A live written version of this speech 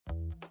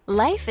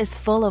Life is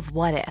full of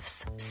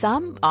what-ifs.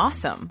 Some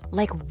awesome,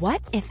 like what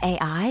if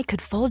AI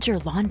could fold your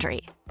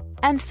laundry?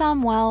 And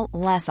some, well,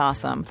 less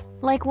awesome,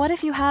 like what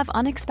if you have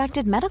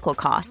unexpected medical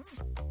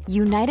costs?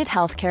 United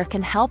Healthcare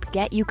can help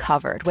get you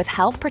covered with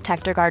Health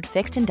Protector Guard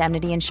fixed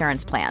indemnity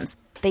insurance plans.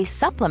 They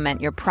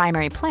supplement your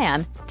primary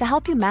plan to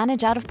help you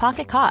manage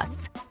out-of-pocket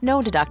costs.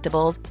 No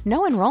deductibles,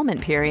 no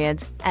enrollment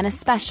periods, and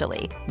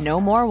especially no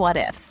more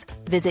what-ifs.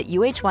 Visit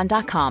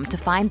uh1.com to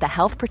find the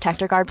Health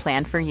Protector Guard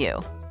plan for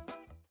you.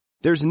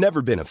 There's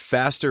never been a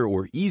faster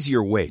or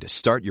easier way to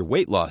start your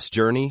weight loss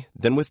journey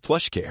than with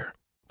PlushCare.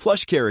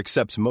 PlushCare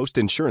accepts most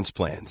insurance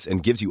plans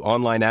and gives you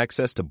online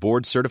access to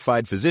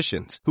board-certified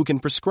physicians who can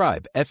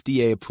prescribe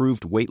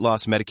FDA-approved weight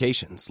loss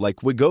medications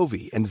like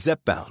Wegovy and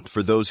Zepbound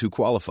for those who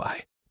qualify.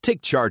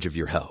 Take charge of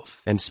your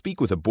health and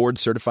speak with a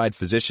board-certified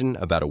physician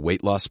about a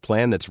weight loss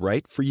plan that's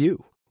right for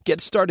you.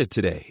 Get started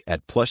today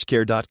at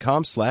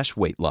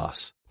plushcare.com/weight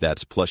loss.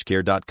 That's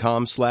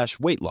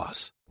plushcare.com/weight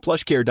loss.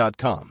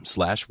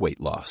 plushcare.com/weight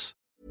loss.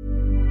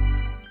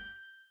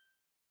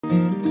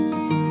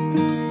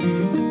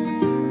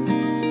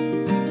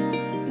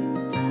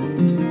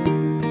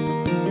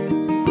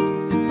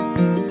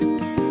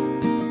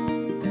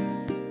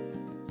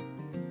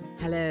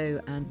 Hello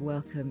and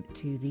welcome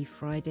to the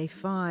Friday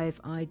Five.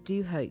 I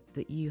do hope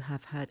that you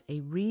have had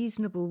a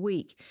reasonable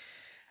week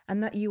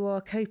and that you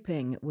are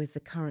coping with the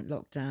current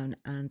lockdown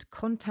and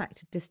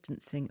contact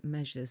distancing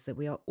measures that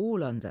we are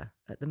all under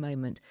at the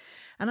moment.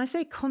 And I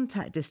say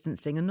contact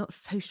distancing and not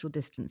social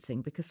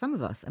distancing because some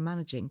of us are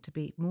managing to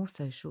be more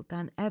social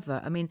than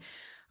ever. I mean,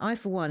 I,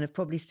 for one, have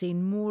probably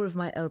seen more of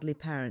my elderly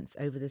parents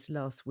over this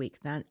last week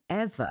than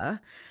ever,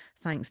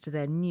 thanks to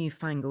their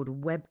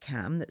newfangled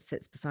webcam that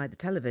sits beside the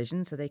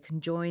television so they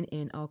can join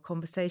in our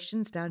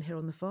conversations down here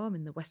on the farm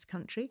in the West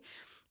Country,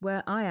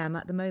 where I am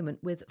at the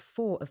moment with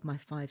 4 of my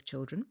 5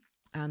 children.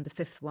 And the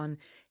 5th one,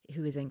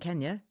 who is in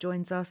Kenya,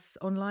 joins us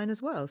online as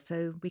well.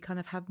 So we kind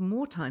of have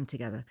more time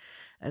together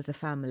as a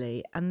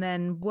family. And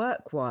then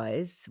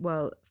work-wise,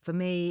 well, for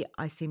me,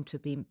 I seem to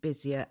have been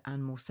busier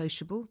and more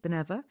sociable than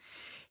ever.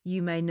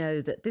 You may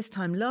know that this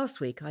time last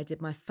week, I did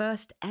my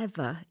first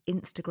ever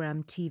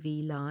Instagram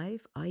TV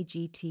Live,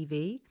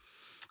 IGTV.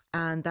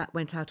 And that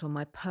went out on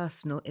my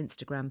personal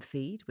Instagram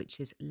feed, which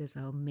is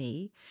Lizelle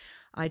Me.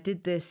 I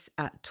did this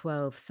at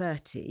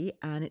 12:30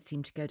 and it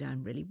seemed to go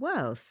down really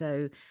well.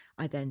 So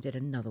I then did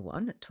another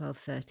one at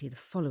 12:30 the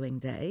following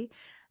day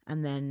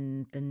and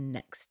then the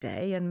next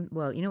day. And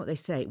well, you know what they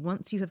say,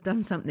 once you have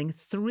done something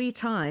 3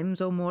 times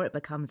or more, it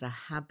becomes a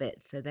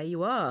habit. So there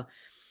you are.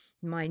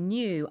 My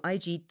new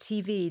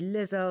IGTV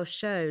Lizelle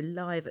show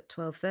live at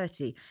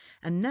 12:30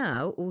 and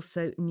now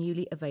also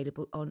newly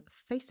available on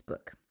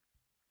Facebook.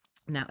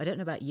 Now, I don't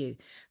know about you,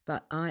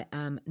 but I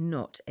am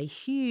not a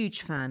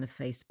huge fan of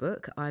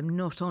Facebook. I'm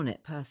not on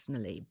it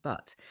personally,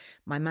 but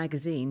my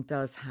magazine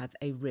does have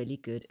a really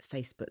good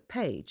Facebook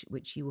page,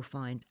 which you will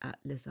find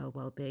at Lizelle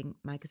Wellbeing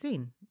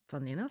Magazine,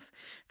 funnily enough,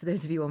 for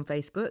those of you on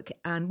Facebook.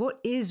 And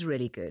what is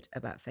really good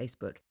about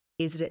Facebook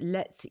is that it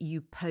lets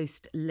you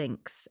post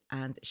links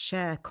and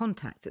share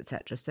contacts,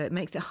 etc. So it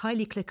makes it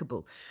highly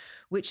clickable,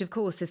 which of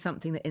course is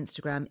something that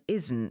Instagram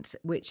isn't,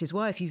 which is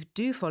why if you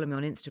do follow me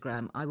on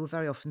Instagram, I will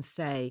very often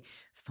say,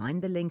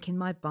 find the link in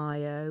my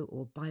bio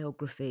or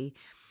biography,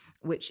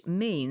 which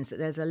means that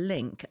there's a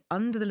link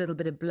under the little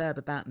bit of blurb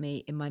about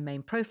me in my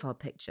main profile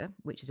picture,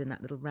 which is in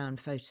that little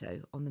round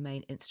photo on the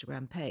main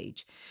Instagram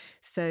page.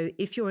 So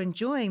if you're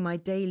enjoying my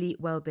daily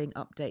wellbeing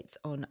updates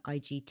on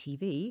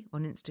IGTV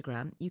on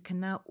Instagram, you can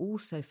now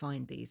also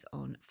find these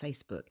on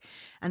Facebook.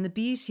 And the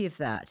beauty of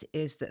that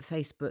is that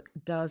Facebook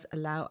does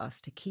allow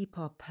us to keep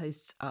our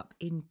posts up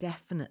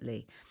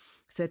indefinitely.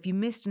 So if you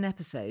missed an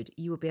episode,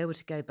 you will be able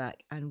to go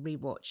back and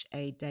rewatch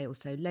a day or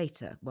so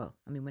later. Well,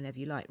 I mean, whenever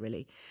you like,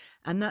 really.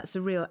 And that's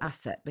a real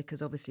asset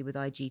because obviously with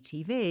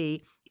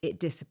IGTV,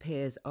 it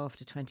disappears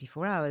after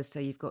 24 hours.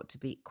 So you've got to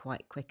be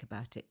quite quick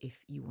about it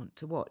if you want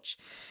to watch.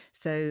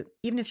 So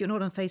even if you're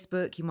not on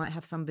Facebook, you might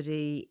have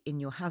somebody in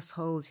your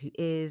household who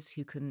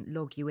can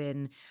log you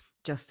in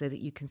just so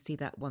that you can see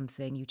that one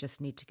thing. You just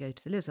need to go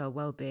to the Lizelle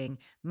Wellbeing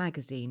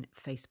Magazine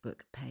Facebook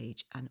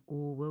page and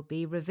all will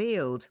be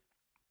revealed.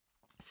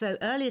 So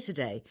earlier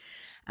today,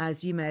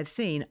 as you may have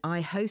seen,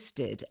 I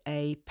hosted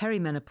a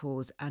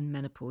perimenopause and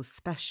menopause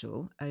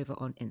special over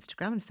on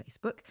Instagram and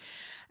Facebook.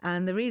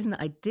 And the reason that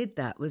I did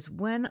that was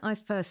when I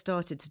first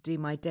started to do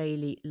my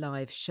daily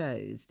live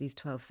shows, these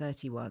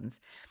 12:30 ones,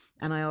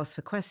 and I asked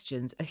for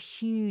questions, a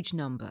huge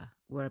number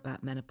were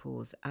about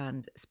menopause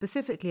and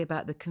specifically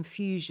about the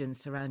confusion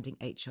surrounding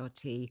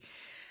HRT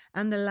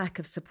and the lack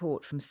of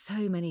support from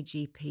so many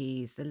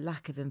GPs, the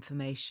lack of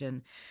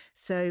information.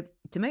 So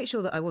to make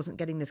sure that I wasn't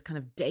getting this kind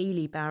of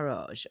daily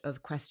barrage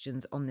of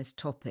questions on this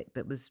topic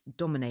that was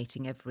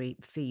dominating every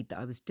feed that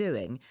I was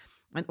doing,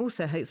 and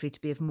also hopefully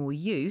to be of more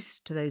use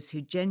to those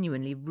who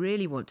genuinely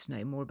really want to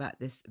know more about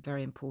this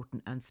very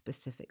important and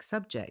specific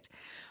subject,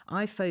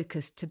 I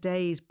focused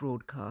today's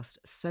broadcast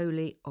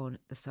solely on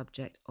the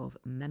subject of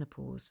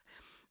menopause,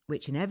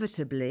 which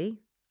inevitably,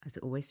 as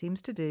it always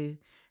seems to do,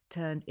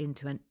 turned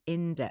into an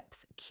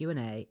in-depth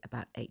Q&A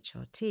about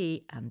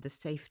HRT and the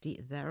safety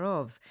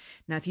thereof.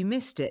 Now, if you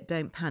missed it,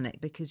 don't panic,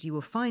 because you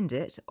will find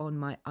it on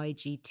my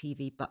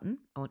IGTV button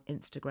on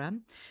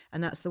Instagram,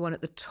 and that's the one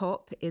at the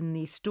top in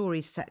the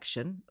stories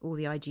section. All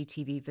the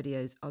IGTV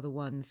videos are the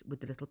ones with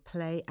the little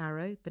play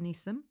arrow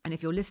beneath them. And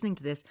if you're listening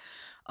to this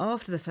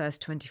after the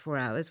first 24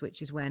 hours,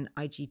 which is when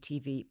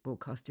IGTV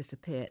broadcasts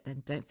disappear,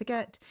 then don't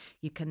forget,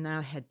 you can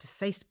now head to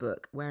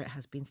Facebook, where it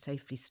has been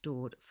safely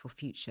stored for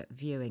future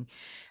viewing.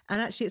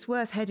 And actually, it's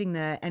worth heading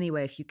there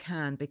anyway if you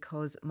can,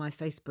 because my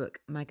Facebook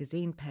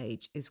magazine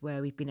page is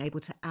where we've been able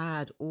to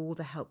add all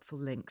the helpful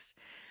links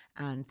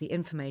and the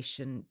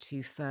information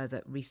to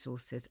further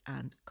resources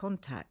and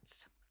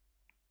contacts.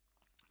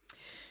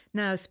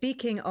 Now,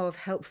 speaking of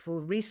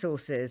helpful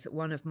resources,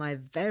 one of my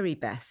very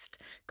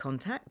best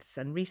contacts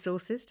and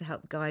resources to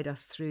help guide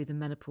us through the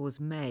menopause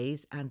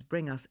maze and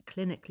bring us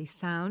clinically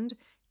sound,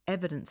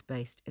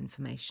 evidence-based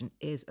information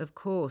is, of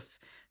course,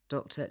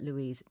 Dr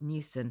Louise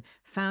Newson,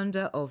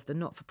 founder of the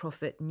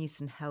not-for-profit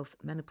Newson Health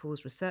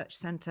Menopause Research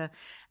Centre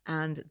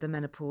and the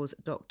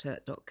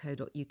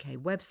menopausedoctor.co.uk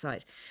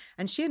website.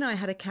 And she and I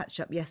had a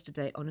catch-up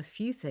yesterday on a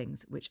few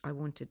things which I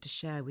wanted to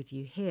share with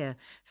you here,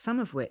 some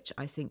of which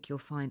I think you'll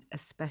find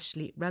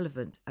especially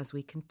relevant as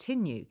we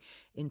continue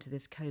into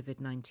this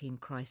COVID-19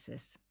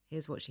 crisis.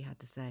 Here's what she had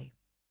to say.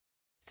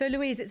 So,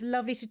 Louise, it's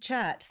lovely to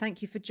chat.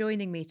 Thank you for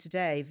joining me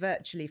today,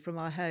 virtually from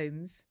our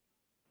homes.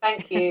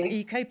 Thank you. Are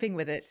you coping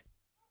with it?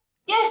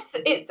 Yes,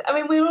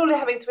 we're all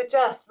having to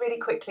adjust really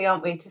quickly,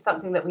 aren't we, to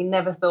something that we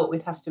never thought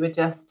we'd have to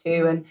adjust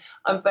to. And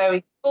I'm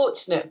very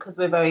fortunate because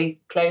we're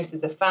very close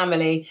as a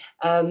family.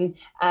 Don't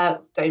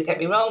get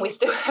me wrong, we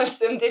still have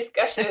some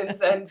discussions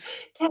and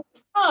tense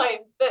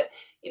times, but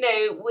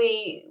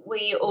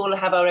we all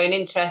have our own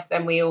interests,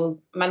 and we all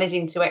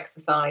managing to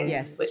exercise,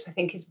 yes, which I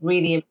think is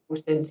really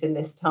important in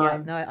this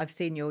time. Yeah, no, I've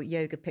seen your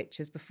yoga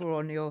pictures before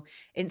on your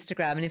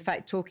Instagram, and in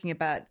fact, talking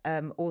about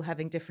all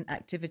having different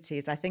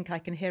activities, I think I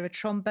can hear a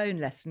trombone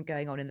lesson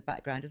going on in the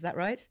background. Is that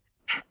right?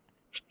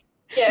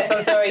 Yes,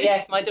 I'm sorry.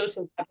 Yes, my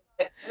daughter's having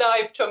a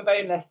live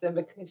trombone lesson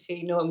because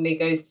she normally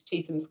goes to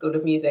Cheetham School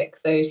of Music,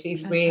 so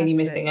she's really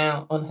missing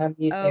out on her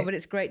music. Oh, but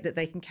it's great that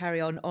they can carry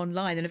on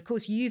online. And of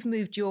course, you've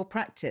moved your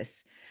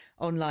practice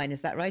online, is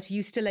that right? Are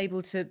you still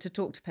able to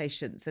talk to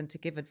patients and to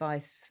give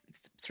advice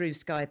through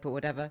Skype or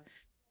whatever?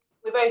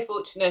 We're very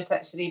fortunate,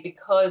 actually,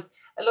 because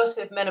a lot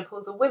of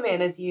menopausal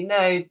women, as you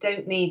know,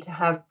 don't need to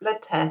have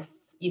blood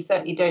tests. You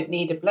certainly don't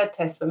need a blood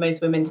test for most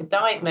women to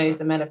diagnose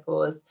the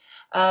menopause.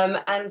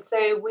 And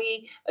so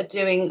we are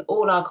doing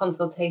all our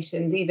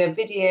consultations, either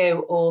video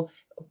or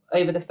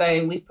over the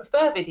phone. We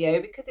prefer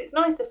video because it's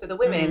nicer for the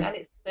women, and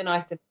it's so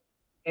nice to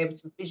be able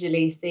to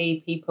visually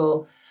see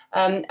people.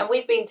 And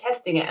we've been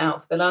testing it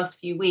out for the last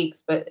few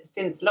weeks, but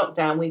since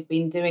lockdown, we've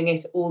been doing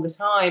it all the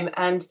time.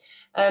 And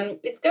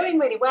it's going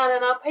really well.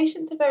 And our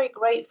patients are very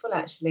grateful,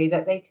 actually,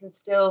 that they can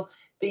still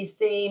be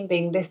seen,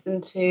 being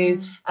listened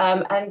to.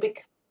 And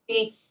because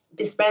we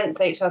dispense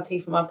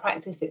HRT from our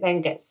practice, it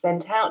then gets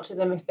sent out to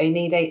them if they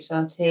need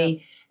HRT.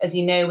 Yeah. As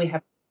you know, we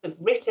have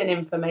written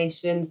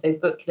information, so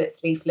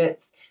booklets,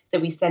 leaflets, so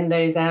we send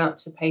those out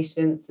to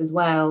patients as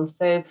well.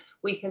 So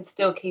we can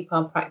still keep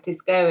our practice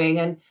going.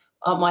 And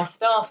my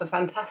staff are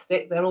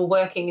fantastic. They're all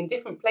working in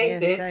different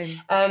places,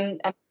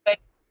 and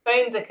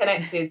phones are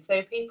connected.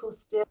 So people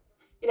still,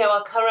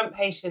 our current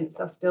patients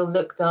are still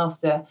looked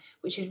after,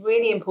 which is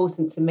really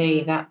important to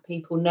me, that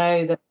people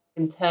know that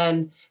they can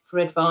turn for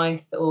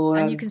advice.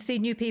 And you can see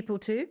new people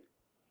too?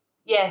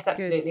 Yes,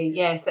 absolutely. Good.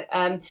 Yes.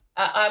 I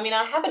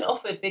haven't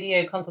offered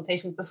video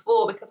consultations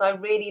before because I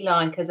really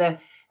like, as an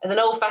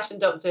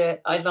old-fashioned doctor,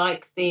 I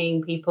like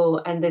seeing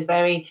people, and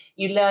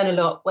you learn a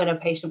lot when a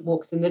patient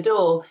walks in the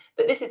door.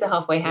 But this is a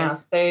halfway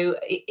house, so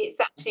it's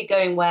actually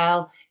going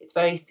well. It's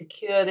very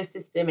secure, the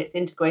system. It's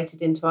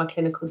integrated into our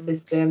clinical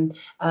system.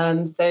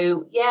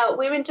 So yeah,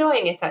 we're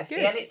enjoying it actually,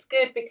 good. And it's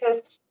good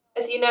because,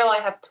 as you know, I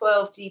have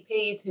 12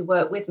 GPs who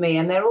work with me,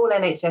 and they're all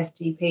NHS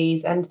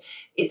GPs, and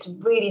it's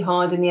really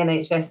hard in the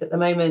NHS at the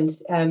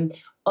moment.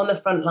 On the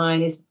front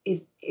line is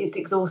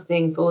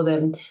exhausting for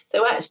them.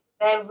 So actually,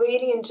 they're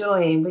really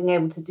enjoying being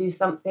able to do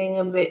something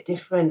a bit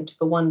different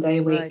for one day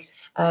a week.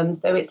 Right.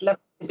 So it's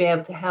lovely to be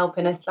able to help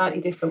in a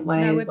slightly different way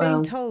now, as well. We're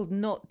being told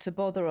not to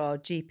bother our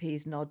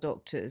GPs and our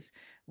doctors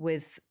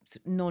with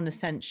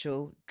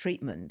non-essential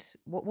treatment.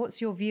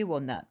 What's your view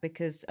on that?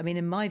 Because,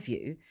 in my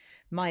view,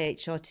 my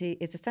HRT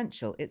is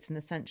essential. It's an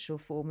essential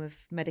form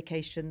of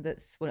medication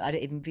I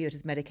don't even view it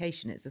as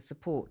medication. It's a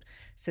support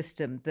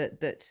system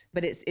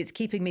but it's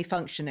keeping me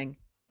functioning.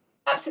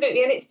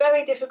 Absolutely. And it's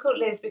very difficult,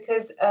 Liz,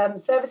 because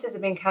services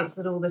have been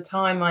cancelled all the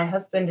time. My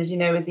husband, as you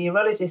know, is a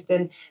urologist,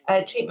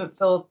 and treatment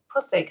for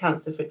prostate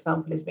cancer, for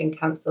example, has been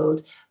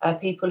cancelled.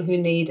 People who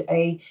need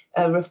a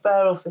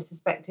referral for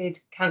suspected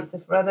cancer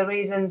for other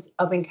reasons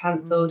are being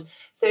cancelled.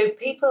 So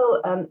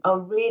people are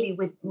really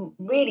with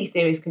really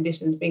serious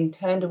conditions being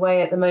turned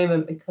away at the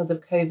moment because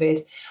of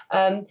COVID.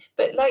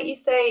 But like you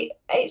say,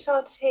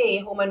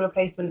 HRT, hormone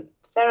replacement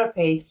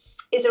therapy,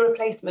 is a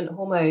replacement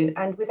hormone.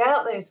 And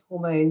without those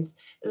hormones,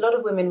 a lot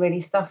of women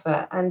really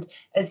suffer. And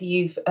as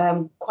you've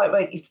quite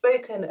rightly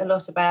spoken a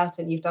lot about,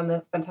 and you've done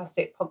the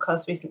fantastic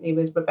podcast recently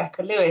with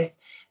Rebecca Lewis,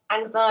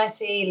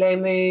 anxiety, low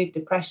mood,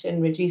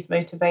 depression, reduced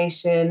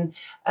motivation,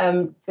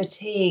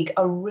 fatigue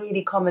are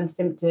really common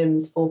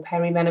symptoms for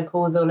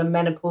perimenopausal and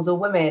menopausal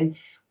women,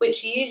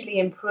 which usually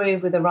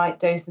improve with the right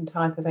dose and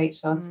type of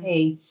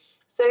HRT.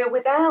 So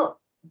without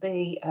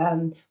the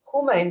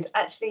hormones,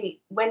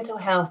 actually mental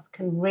health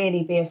can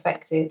really be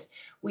affected.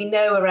 We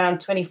know around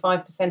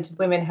 25% of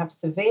women have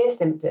severe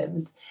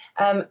symptoms,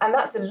 and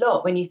that's a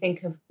lot when you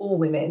think of all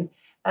women.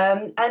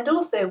 And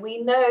also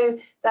we know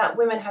that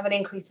women have an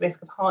increased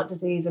risk of heart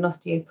disease and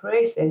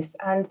osteoporosis.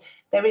 And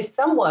there is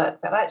some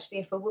work that actually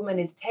if a woman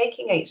is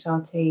taking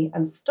HRT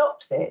and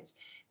stops it,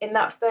 in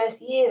that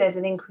first year, there's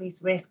an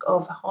increased risk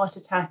of heart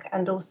attack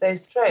and also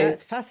stroke.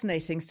 That's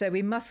fascinating. So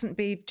we mustn't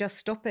be just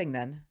stopping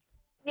then.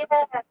 Yeah.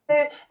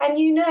 So, and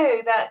you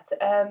know that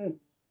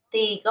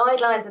the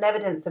guidelines and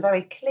evidence are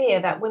very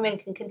clear that women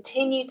can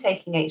continue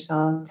taking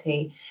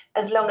HRT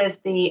as long as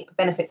the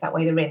benefits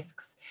outweigh the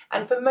risks.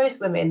 And for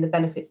most women, the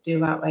benefits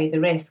do outweigh the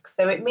risks.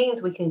 So it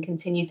means we can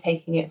continue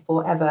taking it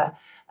forever.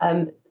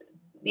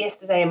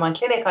 Yesterday in my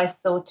clinic, I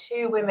saw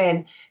two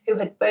women who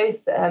had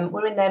both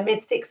were in their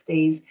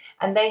mid-60s,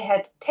 and they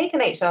had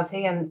taken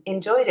HRT and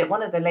enjoyed it.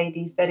 One of the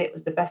ladies said it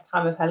was the best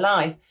time of her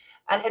life,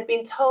 and had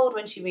been told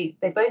when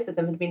both of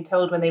them had been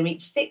told when they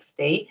reached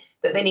 60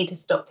 that they need to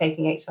stop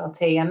taking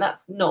HRT, and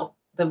that's not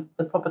the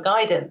proper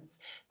guidance.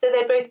 So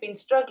they'd both been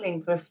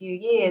struggling for a few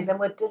years and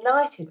were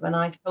delighted when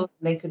I told them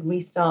they could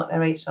restart their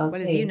HRT.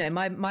 Well, as you know,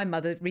 my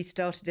mother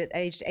restarted at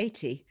aged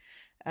 80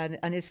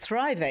 and is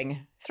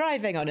thriving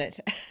on it.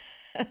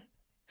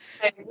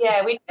 So,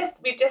 yeah,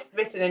 we've just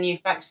written a new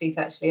fact sheet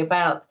actually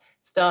about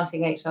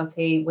starting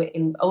HRT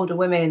in older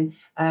women,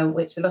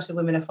 which a lot of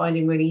women are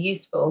finding really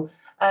useful.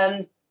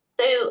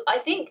 So I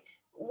think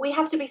we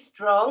have to be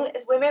strong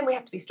as women. We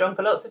have to be strong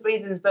for lots of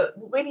reasons, but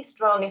really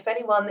strong. If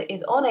anyone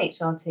is on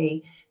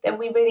HRT, then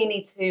we really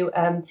need to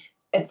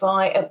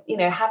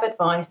have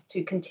advice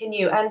to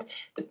continue. And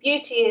the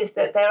beauty is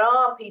that there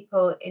are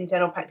people in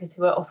general practice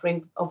who are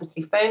offering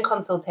obviously phone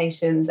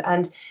consultations,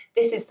 and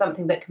this is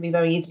something that can be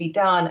very easily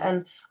done.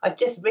 And I've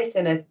just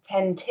written a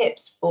 10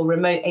 tips for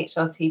remote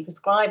HRT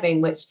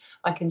prescribing, which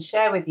I can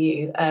share with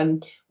you,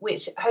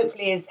 which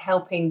hopefully is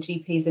helping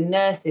GPs and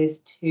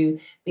nurses to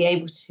be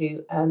able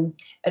to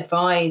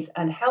advise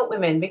and help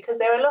women, because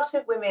there are a lot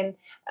of women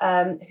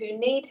who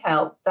need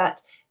help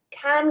that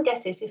can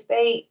get it if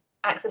they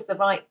access the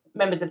right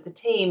members of the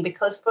team.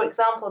 Because, for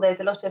example, there's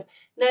a lot of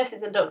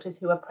nurses and doctors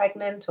who are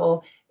pregnant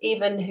or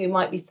even who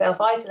might be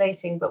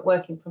self-isolating but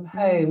working from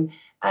home.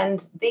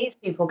 And these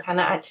people can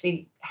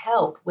actually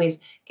help with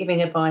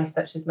giving advice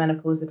such as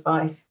menopause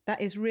advice. That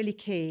is really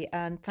key.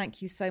 And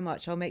thank you so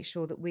much. I'll make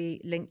sure that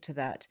we link to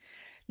that.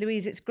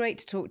 Louise, it's great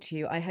to talk to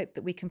you. I hope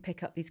that we can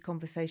pick up these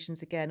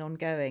conversations again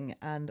ongoing,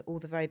 and all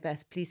the very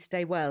best. Please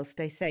stay well,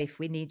 stay safe.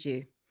 We need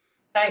you.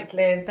 Thanks,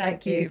 Liz.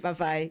 Thank you.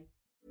 Bye-bye.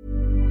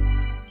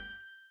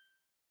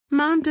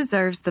 Mom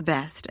deserves the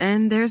best,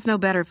 and there's no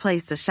better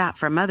place to shop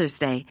for Mother's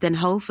Day than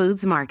Whole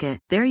Foods Market.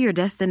 They're your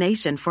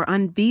destination for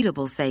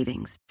unbeatable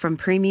savings, from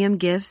premium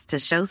gifts to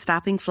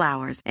show-stopping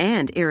flowers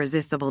and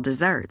irresistible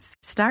desserts.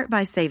 Start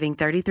by saving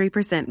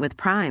 33% with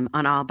Prime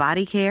on all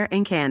body care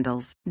and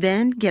candles.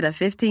 Then get a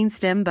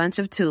 15-stem bunch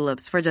of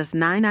tulips for just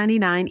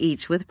 $9.99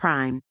 each with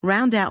Prime.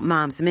 Round out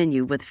Mom's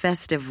menu with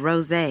festive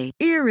rosé,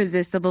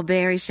 irresistible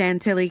berry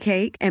chantilly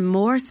cake, and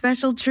more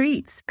special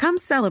treats. Come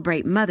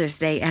celebrate Mother's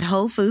Day at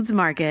Whole Foods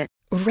Market.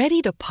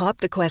 Ready to pop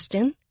the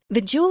question?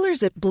 The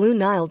jewelers at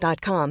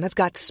BlueNile.com have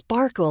got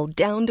sparkle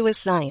down to a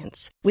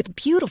science with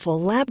beautiful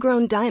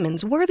lab-grown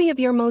diamonds worthy of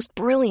your most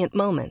brilliant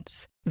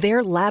moments.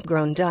 Their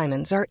lab-grown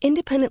diamonds are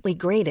independently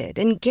graded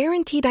and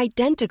guaranteed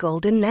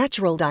identical to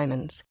natural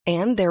diamonds,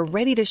 and they're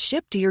ready to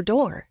ship to your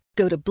door.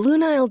 Go to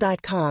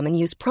BlueNile.com and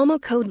use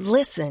promo code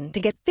LISTEN to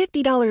get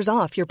 $50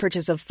 off your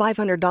purchase of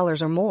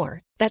 $500 or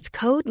more. That's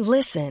code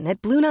LISTEN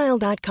at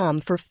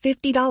BlueNile.com for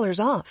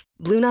 $50 off.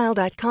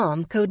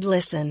 BlueNile.com, code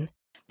LISTEN.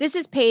 This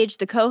is Paige,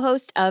 the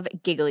co-host of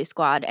Giggly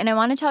Squad, and I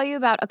want to tell you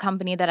about a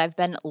company that I've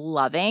been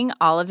loving,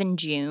 Olive &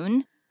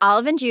 June.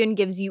 Olive & June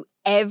gives you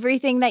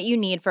everything that you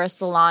need for a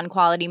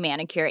salon-quality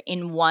manicure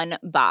in one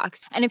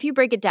box. And if you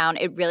break it down,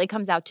 it really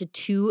comes out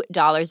to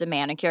 $2 a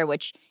manicure,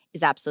 which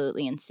is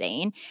absolutely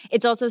insane.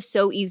 It's also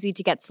so easy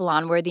to get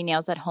salon-worthy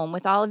nails at home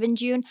with Olive &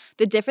 June.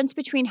 The difference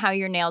between how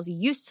your nails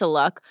used to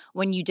look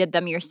when you did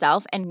them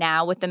yourself and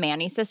now with the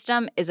Mani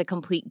system is a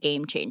complete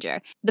game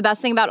changer. The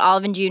best thing about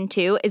Olive & June,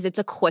 too, is it's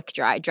a quick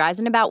dry. Dries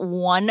in about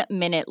 1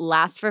 minute,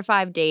 lasts for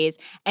 5 days,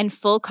 and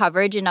full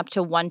coverage in up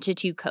to 1 to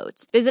 2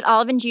 coats. Visit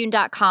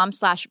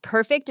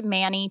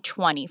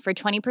oliveandjune.com/perfectmani20 for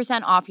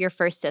 20% off your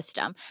first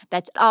system.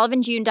 That's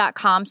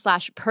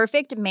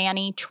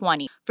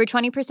oliveandjune.com/perfectmani20 for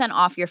 20%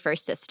 off your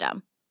first system.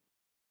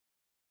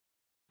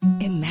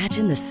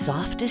 Imagine the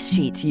softest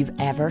sheets you've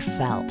ever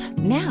felt.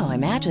 Now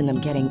imagine them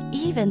getting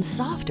even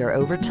softer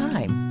over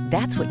time.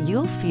 That's what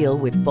you'll feel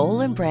with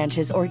Boll &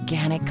 Branch's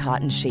organic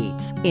cotton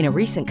sheets. In a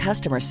recent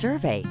customer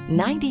survey,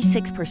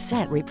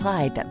 96%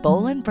 replied that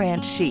Boll &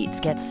 Branch sheets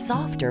get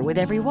softer with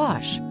every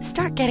wash.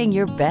 Start getting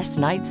your best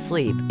night's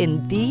sleep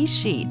in these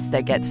sheets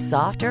that get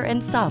softer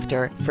and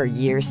softer for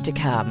years to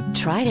come.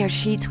 Try their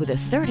sheets with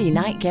a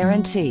 30-night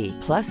guarantee.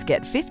 Plus,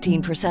 get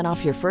 15%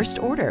 off your first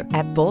order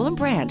at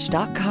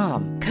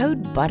bollandbranch.com.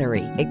 Code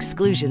BUTTERY.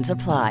 Exclusions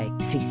apply.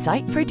 See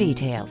site for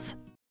details.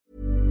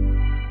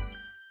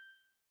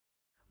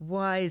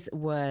 Wise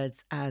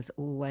words as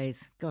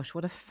always. Gosh,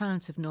 what a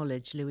fount of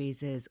knowledge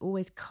Louise is.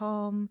 Always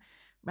calm,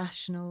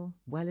 rational,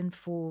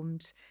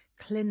 well-informed,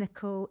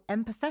 clinical,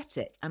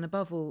 empathetic, and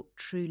above all,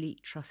 truly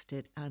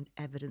trusted and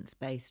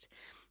evidence-based.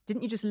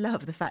 Didn't you just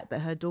love the fact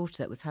that her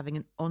daughter was having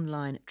an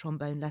online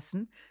trombone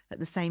lesson at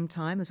the same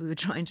time as we were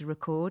trying to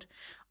record?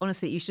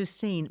 Honestly, you should have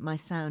seen my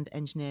sound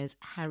engineer's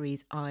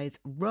Harry's eyes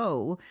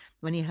roll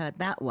when he heard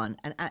that one.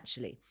 And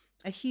actually,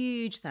 a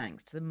huge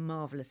thanks to the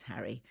marvellous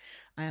Harry.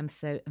 I am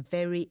so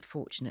very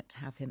fortunate to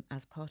have him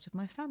as part of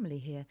my family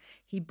here.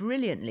 He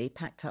brilliantly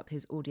packed up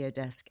his audio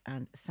desk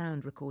and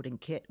sound recording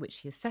kit, which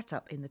he has set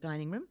up in the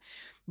dining room,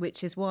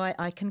 which is why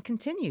I can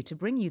continue to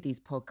bring you these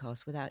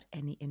podcasts without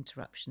any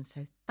interruption.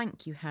 So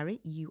thank you,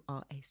 Harry. You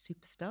are a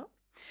superstar.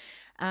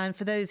 And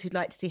for those who'd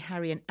like to see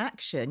Harry in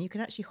action, you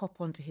can actually hop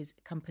onto his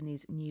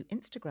company's new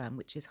Instagram,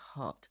 which is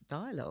Heart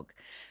Dialogue.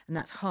 And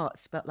that's heart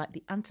spelt like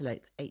the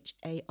antelope,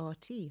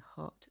 H-A-R-T,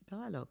 Heart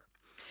Dialogue.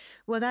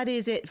 Well, that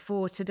is it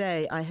for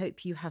today. I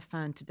hope you have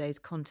found today's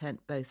content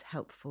both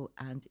helpful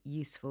and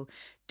useful.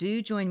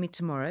 Do join me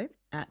tomorrow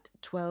at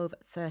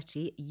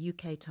 12:30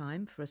 UK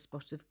time for a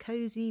spot of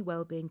cosy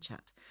wellbeing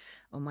chat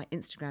on my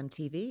Instagram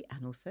TV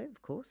and also,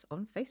 of course,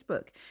 on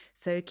Facebook.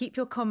 So keep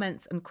your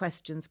comments and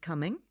questions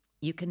coming.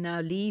 You can now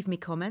leave me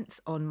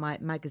comments on my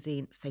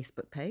magazine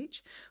Facebook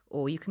page,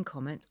 or you can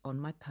comment on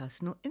my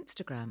personal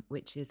Instagram,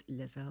 which is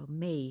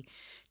LizelleMe.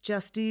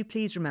 Just do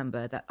please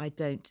remember that I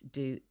don't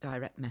do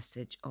direct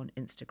message on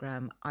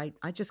Instagram. I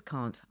just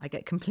can't. I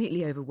get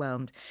completely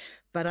overwhelmed.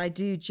 But I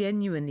do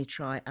genuinely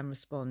try and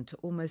respond to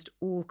almost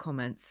all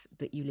comments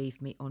that you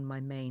leave me on my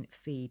main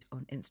feed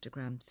on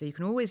Instagram. So you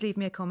can always leave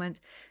me a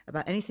comment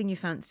about anything you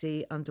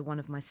fancy under one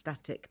of my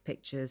static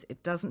pictures.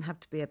 It doesn't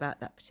have to be about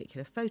that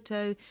particular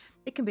photo.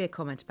 It can be a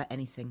comment about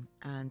anything,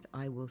 and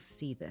I will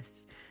see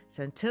this.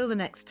 So until the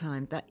next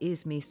time, that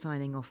is me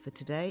signing off for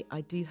today.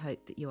 I do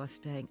hope that you are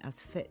staying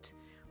as fit,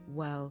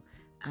 well,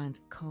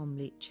 and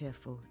calmly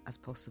cheerful as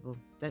possible.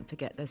 Don't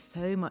forget, there's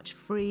so much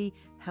free,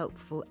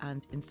 helpful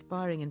and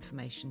inspiring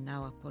information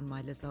now up on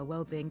my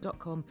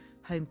lizellewellbeing.com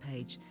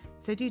homepage.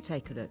 So do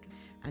take a look,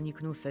 and you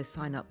can also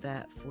sign up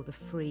there for the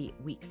free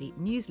weekly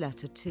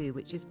newsletter too,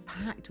 which is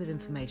packed with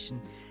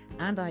information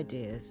and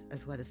ideas,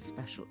 as well as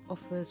special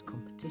offers,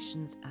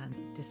 competitions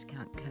and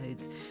discount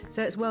codes.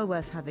 So it's well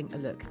worth having a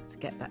look. So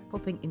get that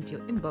popping into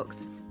your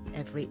inbox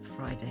every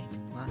Friday.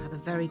 Well, have a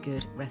very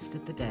good rest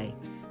of the day.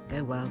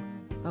 Go well.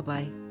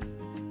 Bye-bye.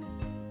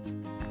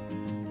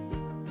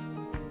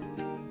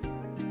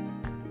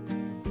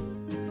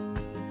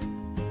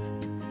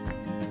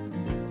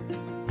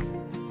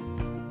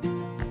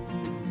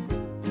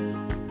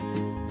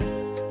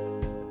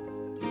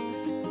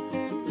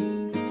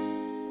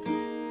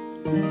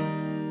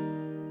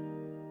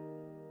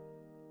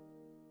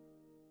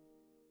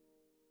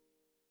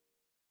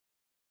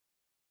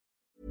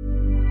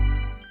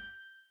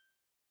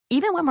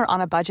 Even when we're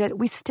on a budget,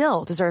 we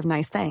still deserve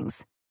nice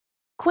things.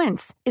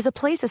 Quince is a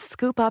place to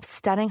scoop up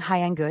stunning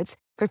high-end goods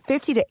for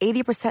 50 to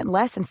 80%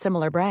 less than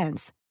similar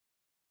brands.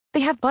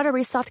 They have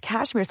buttery soft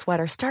cashmere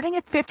sweaters starting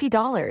at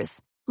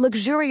 $50,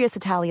 luxurious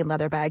Italian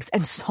leather bags,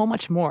 and so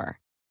much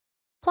more.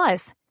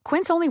 Plus,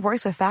 Quince only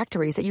works with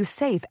factories that use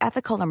safe,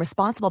 ethical, and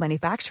responsible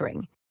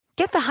manufacturing.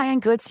 Get the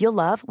high-end goods you'll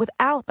love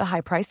without the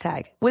high price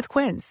tag with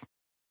Quince.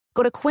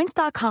 Go to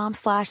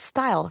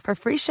quince.com/style for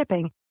free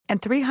shipping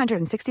and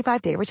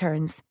 365-day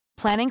returns.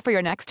 Planning for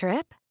your next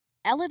trip?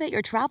 Elevate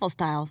your travel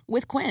style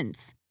with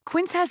Quince.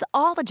 Quince has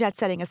all the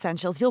jet-setting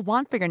essentials you'll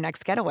want for your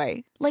next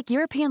getaway, like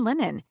European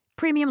linen,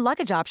 premium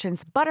luggage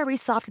options, buttery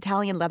soft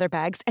Italian leather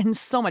bags, and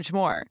so much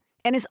more.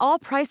 And is all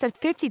priced at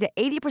 50 to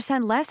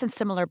 80% less than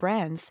similar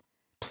brands.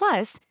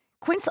 Plus,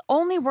 Quince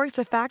only works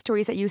with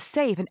factories that use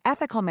safe and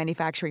ethical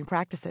manufacturing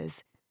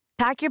practices.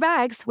 Pack your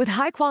bags with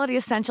high-quality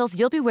essentials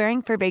you'll be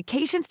wearing for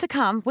vacations to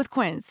come with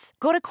Quince.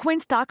 Go to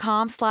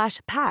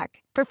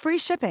quince.com/pack for free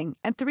shipping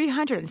and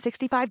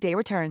 365-day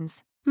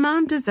returns.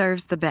 Mom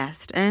deserves the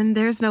best, and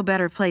there's no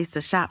better place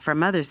to shop for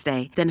Mother's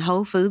Day than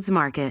Whole Foods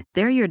Market.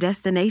 They're your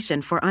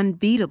destination for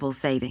unbeatable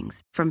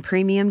savings, from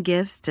premium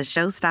gifts to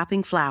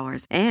show-stopping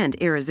flowers and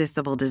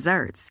irresistible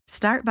desserts.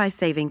 Start by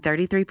saving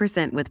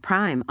 33% with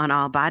Prime on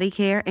all body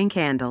care and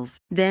candles.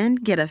 Then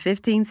get a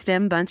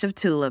 15-stem bunch of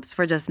tulips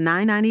for just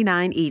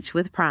 $9.99 each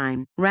with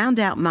Prime. Round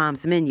out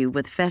Mom's menu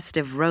with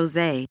festive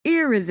rosé,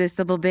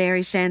 irresistible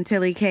berry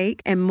chantilly cake,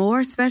 and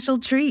more special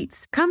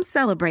treats. Come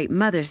celebrate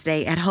Mother's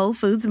Day at Whole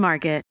Foods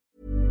Market.